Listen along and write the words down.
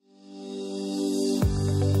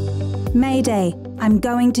Mayday, I'm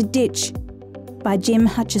going to ditch, by Jim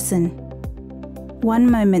Hutchison.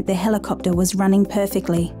 One moment the helicopter was running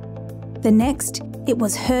perfectly. The next, it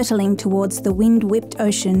was hurtling towards the wind-whipped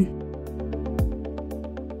ocean.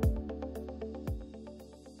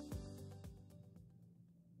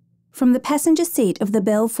 From the passenger seat of the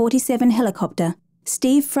Bell 47 helicopter,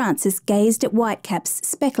 Steve Francis gazed at whitecaps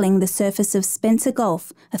speckling the surface of Spencer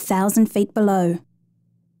Gulf 1,000 feet below.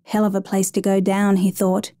 Hell of a place to go down, he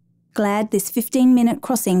thought, glad this 15-minute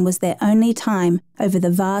crossing was their only time over the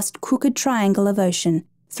vast crooked triangle of ocean,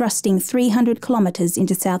 thrusting 300 kilometres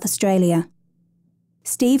into South Australia.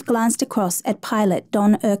 Steve glanced across at pilot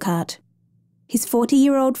Don Urquhart. His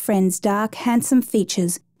 40-year-old friend's dark, handsome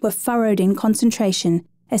features were furrowed in concentration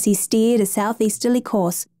as he steered a southeasterly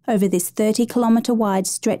course over this 30-kilometre-wide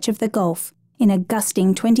stretch of the Gulf in a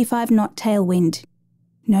gusting 25-knot tailwind.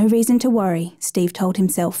 No reason to worry, Steve told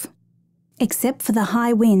himself. Except for the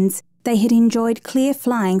high winds, they had enjoyed clear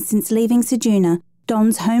flying since leaving Ceduna,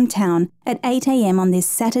 Don's hometown, at 8 a.m. on this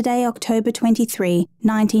Saturday, October 23,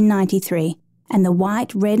 1993, and the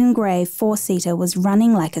white, red and grey four-seater was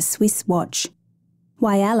running like a Swiss watch.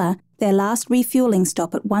 Whyalla, their last refuelling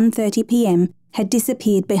stop at 1:30 p.m, had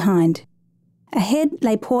disappeared behind. Ahead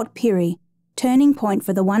lay Port Pirie, turning point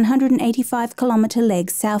for the 185-kilometre leg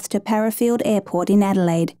south to Parafield Airport in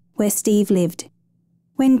Adelaide, where Steve lived.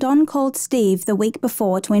 When Don called Steve the week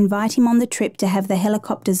before to invite him on the trip to have the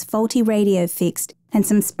helicopter's faulty radio fixed and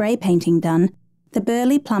some spray painting done, the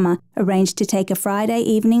burly plumber arranged to take a Friday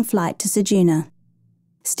evening flight to Ceduna.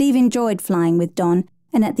 Steve enjoyed flying with Don,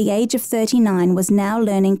 and at the age of 39 was now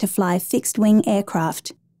learning to fly fixed-wing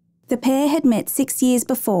aircraft. The pair had met 6 years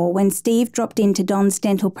before when Steve dropped into Don's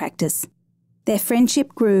dental practice. Their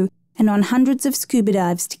friendship grew, and on hundreds of scuba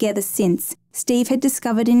dives together since, Steve had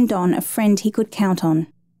discovered in Don a friend he could count on.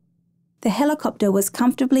 The helicopter was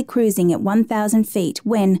comfortably cruising at 1,000 feet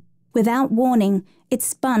when, without warning, it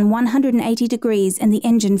spun 180 degrees and the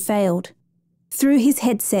engine failed. Through his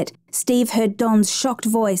headset, Steve heard Don's shocked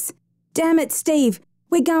voice. "Damn it, Steve!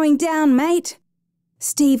 We're going down, mate!"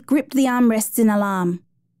 Steve gripped the armrests in alarm.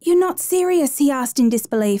 "You're not serious?" he asked in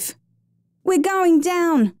disbelief. "We're going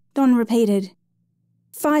down," Don repeated.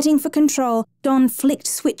 Fighting for control, Don flicked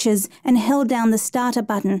switches and held down the starter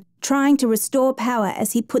button, trying to restore power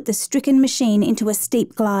as he put the stricken machine into a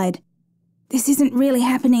steep glide. This isn't really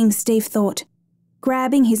happening, Steve thought.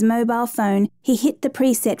 Grabbing his mobile phone, he hit the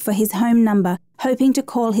preset for his home number, hoping to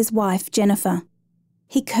call his wife, Jennifer.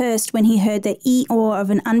 He cursed when he heard the ee-aw of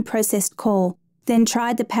an unprocessed call, then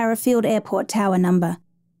tried the Parafield Airport tower number.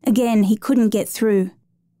 Again, he couldn't get through.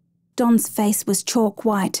 Don's face was chalk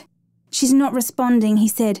white. "She's not responding," he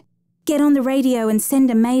said. "Get on the radio and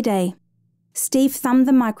send a mayday." Steve thumbed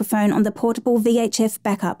the microphone on the portable VHF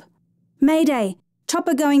backup. "Mayday!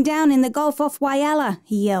 Chopper going down in the Gulf off Whyalla,"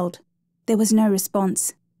 he yelled. There was no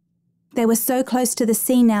response. They were so close to the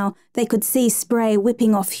sea now they could see spray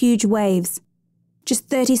whipping off huge waves. Just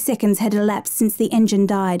 30 seconds had elapsed since the engine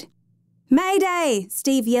died. "Mayday!"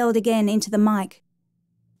 Steve yelled again into the mic.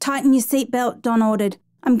 "Tighten your seatbelt," Don ordered.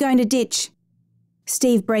 "I'm going to ditch."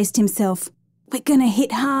 Steve braced himself. "We're going to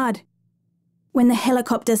hit hard." When the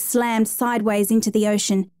helicopter slammed sideways into the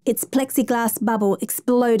ocean, its plexiglass bubble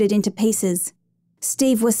exploded into pieces.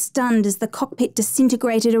 Steve was stunned as the cockpit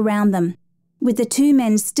disintegrated around them. With the two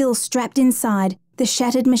men still strapped inside, the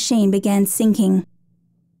shattered machine began sinking.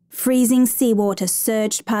 Freezing seawater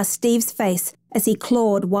surged past Steve's face as he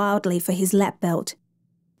clawed wildly for his lap belt.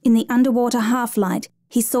 In the underwater half-light,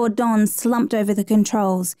 he saw Don slumped over the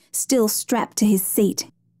controls, still strapped to his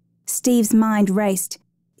seat. Steve's mind raced.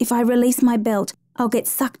 If I release my belt, I'll get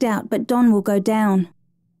sucked out, but Don will go down.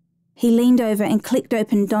 He leaned over and clicked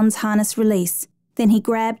open Don's harness release. Then he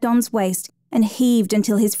grabbed Don's waist and heaved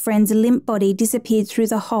until his friend's limp body disappeared through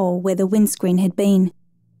the hole where the windscreen had been.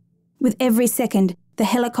 With every second, the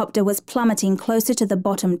helicopter was plummeting closer to the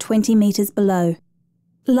bottom 20 metres below.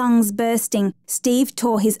 Lungs bursting, Steve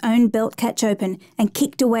tore his own belt catch open and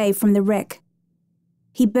kicked away from the wreck.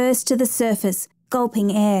 He burst to the surface,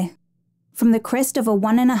 gulping air. From the crest of a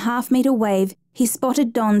 1.5 metre wave, he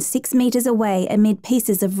spotted Don 6 metres away amid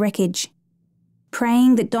pieces of wreckage.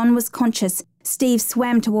 Praying that Don was conscious, Steve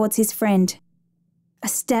swam towards his friend. A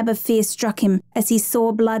stab of fear struck him as he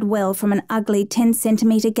saw blood well from an ugly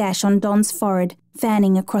 10-centimetre gash on Don's forehead,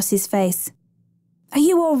 fanning across his face. "Are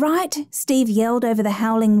you all right?" Steve yelled over the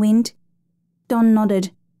howling wind. Don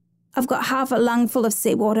nodded. "I've got half a lung full of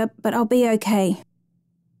seawater, but I'll be okay."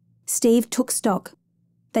 Steve took stock.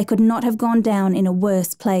 They could not have gone down in a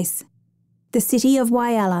worse place. The city of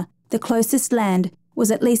Whyalla, the closest land, was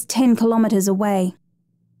at least 10 kilometres away.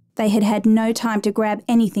 They had had no time to grab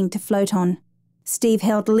anything to float on. Steve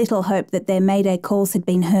held little hope that their mayday calls had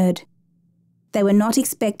been heard. They were not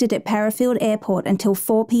expected at Parafield Airport until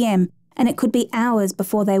 4 p.m, and it could be hours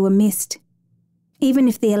before they were missed. Even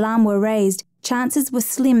if the alarm were raised, chances were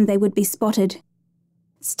slim they would be spotted.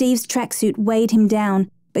 Steve's tracksuit weighed him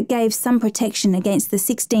down, but gave some protection against the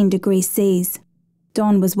 16-degree seas.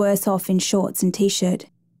 Don was worse off in shorts and t-shirt.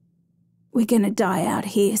 "We're going to die out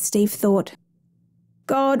here," Steve thought.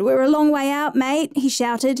 "God, we're a long way out, mate," he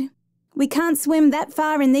shouted. "We can't swim that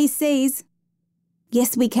far in these seas."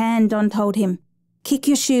 "Yes, we can," Don told him. "Kick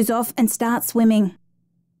your shoes off and start swimming."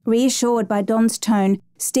 Reassured by Don's tone,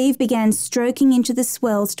 Steve began stroking into the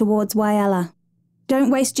swells towards Whyalla.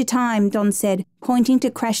 "Don't waste your time," Don said, pointing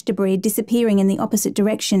to crash debris disappearing in the opposite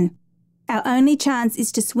direction. "Our only chance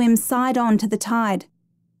is to swim side on to the tide."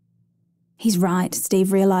 He's right,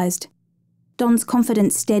 Steve realised. Don's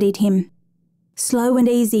confidence steadied him. "Slow and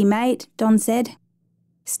easy, mate," Don said.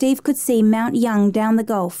 Steve could see Mount Young down the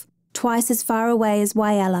Gulf, twice as far away as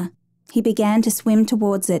Whyalla. He began to swim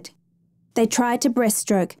towards it. They tried to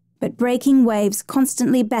breaststroke, but breaking waves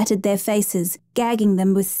constantly battered their faces, gagging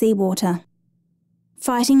them with seawater.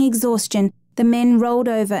 Fighting exhaustion, the men rolled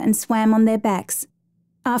over and swam on their backs.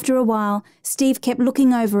 After a while, Steve kept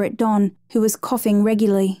looking over at Don, who was coughing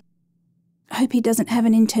regularly. "I hope he doesn't have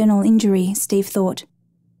an internal injury," Steve thought.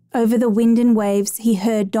 Over the wind and waves, he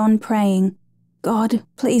heard Don praying, "God,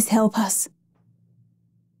 please help us."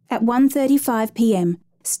 At 1:35 p.m,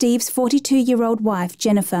 Steve's 42-year-old wife,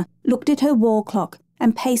 Jennifer, looked at her wall clock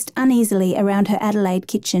and paced uneasily around her Adelaide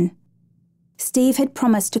kitchen. Steve had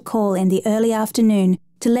promised to call in the early afternoon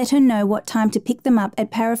to let her know what time to pick them up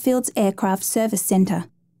at Parafield's Aircraft Service Centre.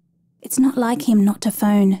 It's not like him not to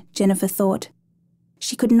phone, Jennifer thought.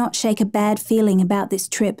 She could not shake a bad feeling about this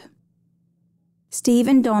trip. Steve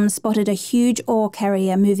and Don spotted a huge ore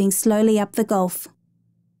carrier moving slowly up the Gulf.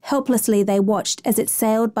 Helplessly they watched as it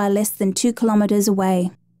sailed by less than 2 kilometres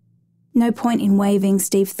away. No point in waving,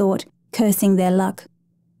 Steve thought, cursing their luck.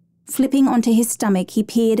 Flipping onto his stomach, he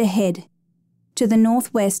peered ahead. To the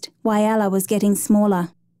northwest, Whyalla was getting smaller.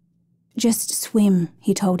 "Just swim,"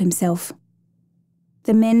 he told himself.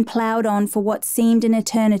 The men ploughed on for what seemed an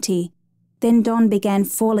eternity. Then Don began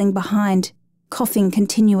falling behind, coughing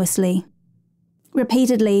continuously.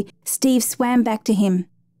 Repeatedly, Steve swam back to him.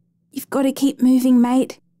 "You've got to keep moving,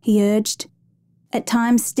 mate," he urged. At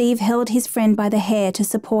times, Steve held his friend by the hair to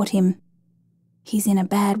support him. He's in a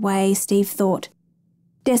bad way, Steve thought.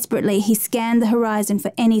 Desperately, he scanned the horizon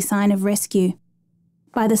for any sign of rescue.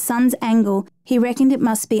 By the sun's angle, he reckoned it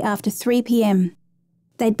must be after 3 p.m.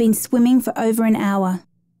 They'd been swimming for over an hour.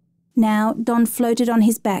 Now, Don floated on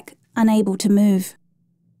his back, unable to move.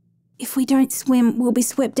 "If we don't swim, we'll be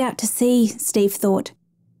swept out to sea," Steve thought.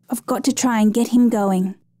 "I've got to try and get him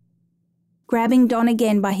going." Grabbing Don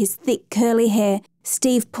again by his thick, curly hair,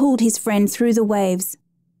 Steve pulled his friend through the waves.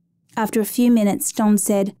 After a few minutes, Don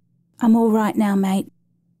said, "I'm all right now, mate."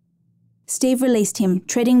 Steve released him,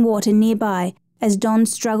 treading water nearby as Don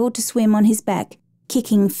struggled to swim on his back,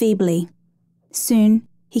 kicking feebly. Soon,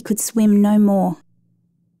 he could swim no more.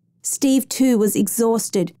 Steve too was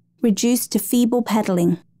exhausted, reduced to feeble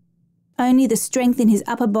paddling. Only the strength in his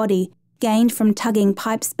upper body, gained from tugging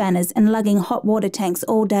pipe spanners and lugging hot water tanks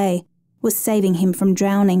all day, was saving him from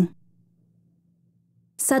drowning.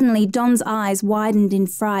 Suddenly, Don's eyes widened in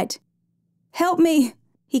fright. "Help me!"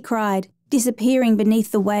 he cried, disappearing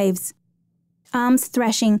beneath the waves. Arms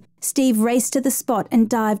thrashing, Steve raced to the spot and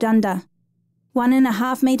dived under.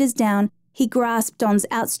 1.5 meters down, he grasped Don's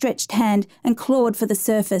outstretched hand and clawed for the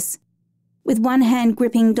surface. With one hand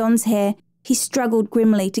gripping Don's hair, he struggled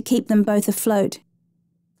grimly to keep them both afloat.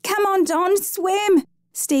 "Come on, Don, swim!"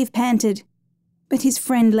 Steve panted. But his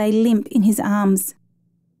friend lay limp in his arms.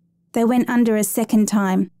 They went under a second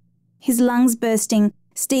time. His lungs bursting,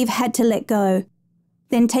 Steve had to let go.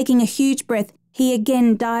 Then, taking a huge breath, he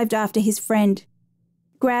again dived after his friend.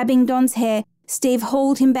 Grabbing Don's hair, Steve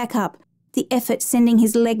hauled him back up, the effort sending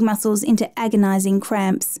his leg muscles into agonising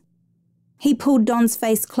cramps. He pulled Don's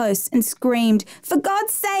face close and screamed, "For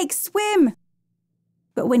God's sake, swim!"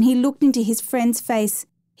 But when he looked into his friend's face,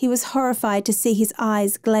 he was horrified to see his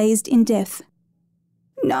eyes glazed in death.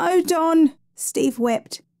 "No, Don," Steve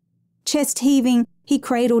wept. Chest heaving, he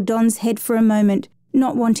cradled Don's head for a moment,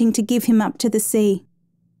 not wanting to give him up to the sea.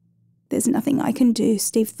 "There's nothing I can do,"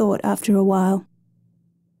 Steve thought after a while.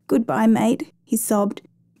 "Goodbye, mate," he sobbed,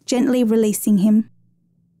 gently releasing him.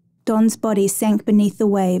 Don's body sank beneath the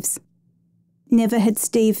waves. Never had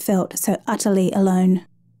Steve felt so utterly alone.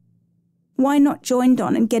 Why not join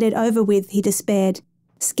Don and get it over with, he despaired,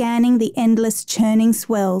 scanning the endless churning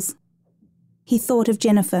swells. He thought of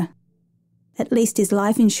Jennifer. At least his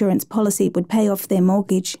life insurance policy would pay off their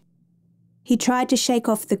mortgage. He tried to shake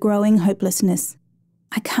off the growing hopelessness.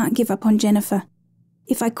 I can't give up on Jennifer.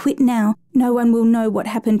 If I quit now, no one will know what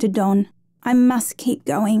happened to Don. I must keep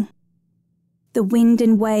going. The wind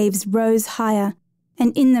and waves rose higher,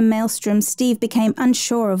 and in the maelstrom Steve became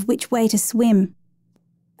unsure of which way to swim.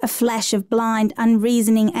 A flash of blind,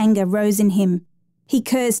 unreasoning anger rose in him. He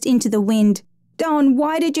cursed into the wind. "Don,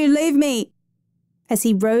 why did you leave me?" As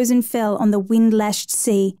he rose and fell on the wind-lashed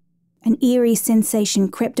sea, an eerie sensation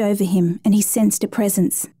crept over him and he sensed a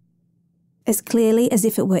presence. As clearly as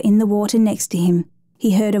if it were in the water next to him,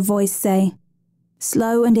 he heard a voice say,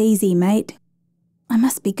 "Slow and easy, mate." I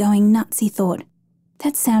must be going nuts, he thought.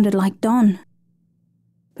 That sounded like Don.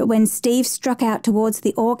 But when Steve struck out towards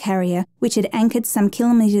the ore carrier, which had anchored some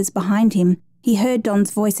kilometres behind him, he heard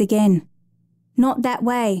Don's voice again. "Not that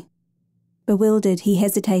way." Bewildered, he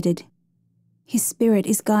hesitated. His spirit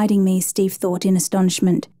is guiding me, Steve thought in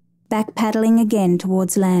astonishment, back paddling again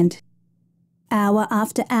towards land. Hour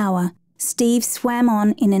after hour, Steve swam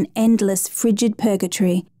on in an endless, frigid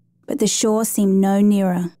purgatory, but the shore seemed no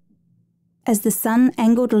nearer. As the sun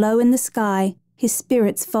angled low in the sky, his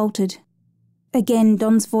spirits faltered. Again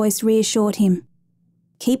Don's voice reassured him.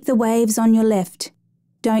 "Keep the waves on your left.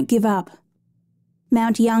 Don't give up."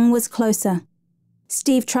 Mount Young was closer.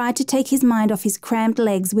 Steve tried to take his mind off his cramped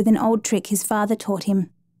legs with an old trick his father taught him.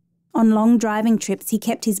 On long driving trips, he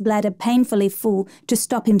kept his bladder painfully full to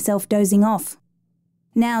stop himself dozing off.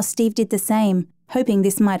 Now Steve did the same, hoping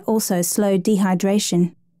this might also slow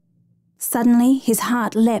dehydration. Suddenly, his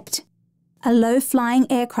heart leapt. A low-flying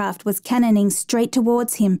aircraft was cannoning straight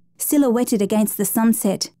towards him, silhouetted against the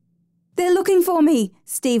sunset. "They're looking for me!"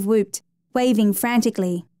 Steve whooped, waving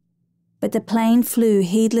frantically. But the plane flew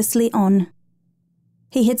heedlessly on.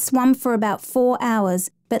 He had swum for about 4 hours,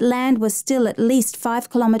 but land was still at least 5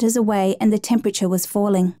 kilometres away and the temperature was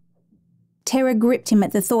falling. Terror gripped him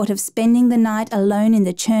at the thought of spending the night alone in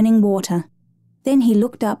the churning water. Then he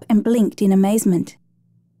looked up and blinked in amazement.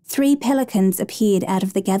 3 pelicans appeared out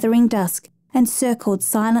of the gathering dusk and circled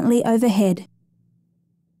silently overhead.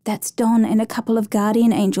 "That's Don and a couple of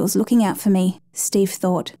guardian angels looking out for me," Steve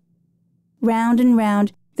thought. Round and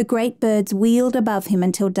round, the great birds wheeled above him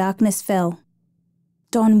until darkness fell.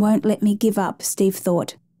 Don won't let me give up, Steve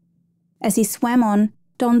thought. As he swam on,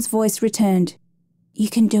 Don's voice returned. "You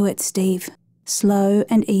can do it, Steve. Slow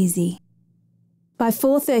and easy." By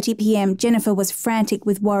 4:30 p.m, Jennifer was frantic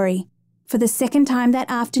with worry. For the second time that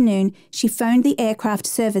afternoon, she phoned the aircraft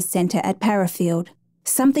service centre at Parafield.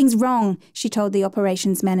 "Something's wrong," she told the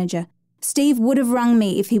operations manager. "Steve would have rung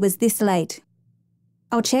me if he was this late."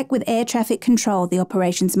 "I'll check with air traffic control," the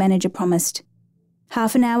operations manager promised.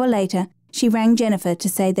 Half an hour later, she rang Jennifer to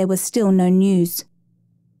say there was still no news.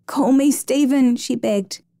 "Call me, Stephen," she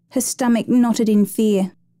begged. Her stomach knotted in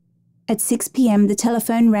fear. At 6 p.m, the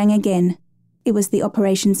telephone rang again. It was the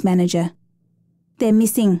operations manager. "They're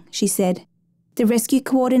missing," she said. "The Rescue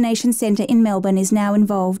Coordination Centre in Melbourne is now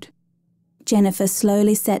involved." Jennifer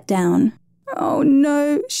slowly sat down. "Oh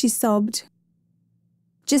no," she sobbed.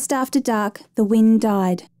 Just after dark, the wind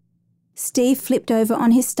died. Steve flipped over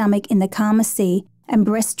on his stomach in the calmer sea and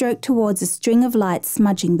breaststroked towards a string of light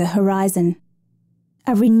smudging the horizon.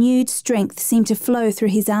 A renewed strength seemed to flow through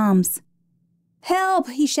his arms. "Help!"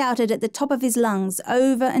 he shouted at the top of his lungs,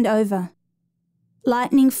 over and over.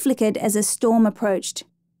 Lightning flickered as a storm approached.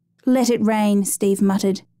 "Let it rain," Steve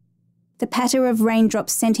muttered. The patter of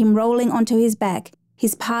raindrops sent him rolling onto his back,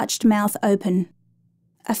 his parched mouth open.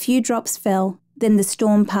 A few drops fell, then the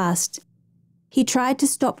storm passed. He tried to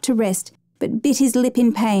stop to rest, but bit his lip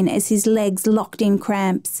in pain as his legs locked in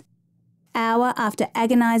cramps. Hour after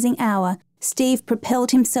agonising hour, Steve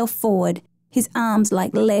propelled himself forward, his arms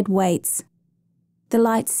like lead weights. The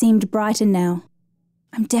lights seemed brighter now.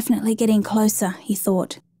 "I'm definitely getting closer," he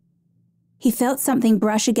thought. He felt something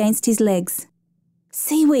brush against his legs.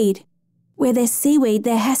 Seaweed! Where there's seaweed,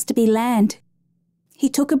 there has to be land. He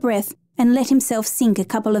took a breath and let himself sink a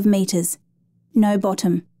couple of metres. No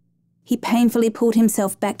bottom. He painfully pulled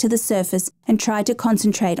himself back to the surface and tried to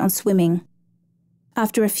concentrate on swimming.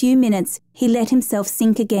 After a few minutes, he let himself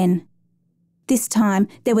sink again. This time,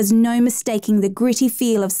 there was no mistaking the gritty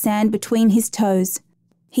feel of sand between his toes.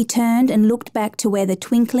 He turned and looked back to where the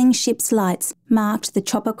twinkling ship's lights marked the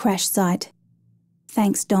chopper crash site.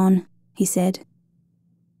 "Thanks, Don," he said.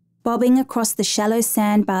 Bobbing across the shallow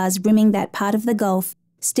sandbars rimming that part of the Gulf,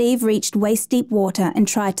 Steve reached waist-deep water and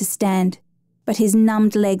tried to stand, but his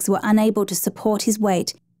numbed legs were unable to support his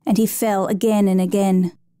weight, and he fell again and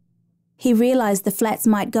again. He realised the flats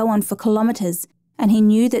might go on for kilometres, and he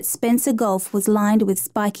knew that Spencer Gulf was lined with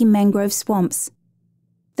spiky mangrove swamps.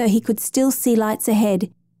 Though he could still see lights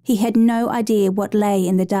ahead, he had no idea what lay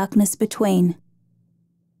in the darkness between.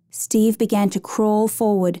 Steve began to crawl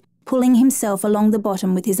forward, pulling himself along the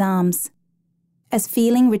bottom with his arms. As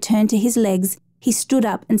feeling returned to his legs, he stood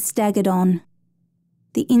up and staggered on.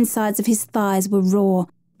 The insides of his thighs were raw,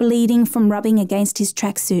 bleeding from rubbing against his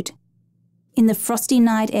tracksuit. In the frosty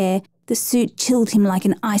night air, the suit chilled him like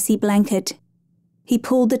an icy blanket. He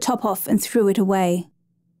pulled the top off and threw it away.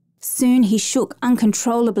 Soon he shook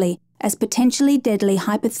uncontrollably as potentially deadly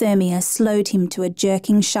hypothermia slowed him to a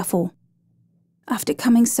jerking shuffle. After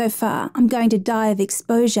coming so far, I'm going to die of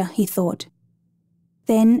exposure, he thought.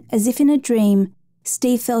 Then, as if in a dream,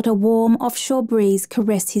 Steve felt a warm offshore breeze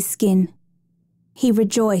caress his skin. He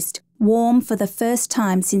rejoiced, warm for the first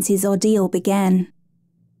time since his ordeal began.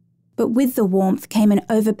 But with the warmth came an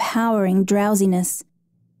overpowering drowsiness.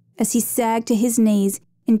 As he sagged to his knees,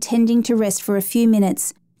 intending to rest for a few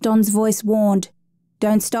minutes, Don's voice warned,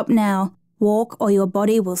 "Don't stop now. Walk or your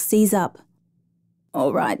body will seize up."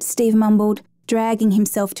 "All right," Steve mumbled, dragging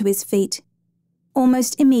himself to his feet.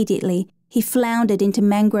 Almost immediately, he floundered into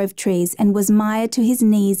mangrove trees and was mired to his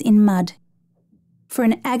knees in mud. For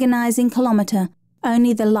an agonizing kilometre,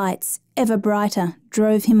 only the lights, ever brighter,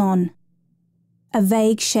 drove him on. A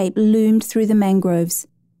vague shape loomed through the mangroves.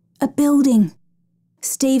 A building!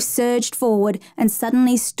 Steve surged forward and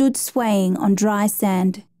suddenly stood swaying on dry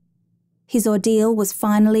sand. His ordeal was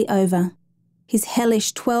finally over. His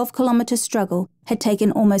hellish 12-kilometre struggle had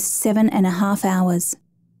taken almost 7.5 hours.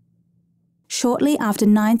 Shortly after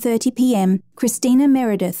 9:30 p.m, Christina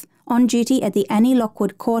Meredith, on duty at the Annie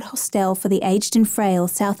Lockwood Court Hostel for the Aged and Frail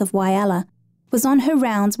south of Whyalla, was on her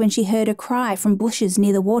rounds when she heard a cry from bushes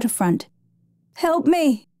near the waterfront. "Help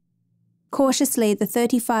me!" Cautiously, the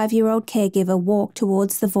 35-year-old caregiver walked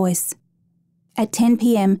towards the voice. At 10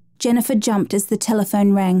 p.m, Jennifer jumped as the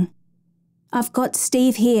telephone rang. "I've got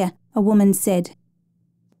Steve here," a woman said.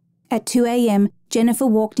 At 2 a.m, Jennifer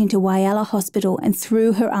walked into Whyalla Hospital and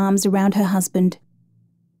threw her arms around her husband.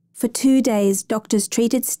 For 2 days, doctors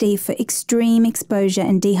treated Steve for extreme exposure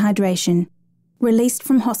and dehydration. Released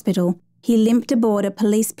from hospital, he limped aboard a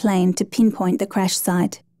police plane to pinpoint the crash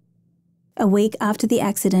site. A week after the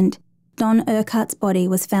accident, Don Urquhart's body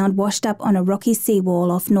was found washed up on a rocky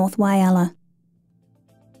seawall off North Whyalla.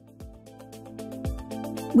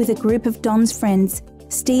 With a group of Don's friends,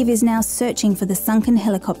 Steve is now searching for the sunken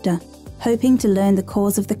helicopter, hoping to learn the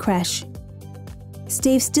cause of the crash.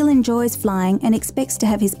 Steve still enjoys flying and expects to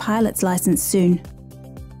have his pilot's license soon.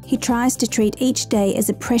 He tries to treat each day as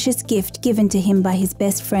a precious gift given to him by his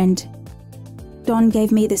best friend. "Don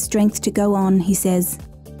gave me the strength to go on," he says.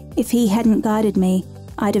 "If he hadn't guided me,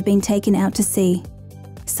 I'd have been taken out to sea.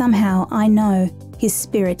 Somehow, I know, his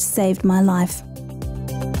spirit saved my life."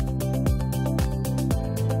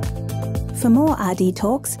 For more RD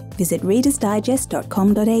Talks, visit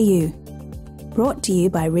readersdigest.com.au. Brought to you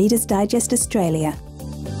by Reader's Digest Australia.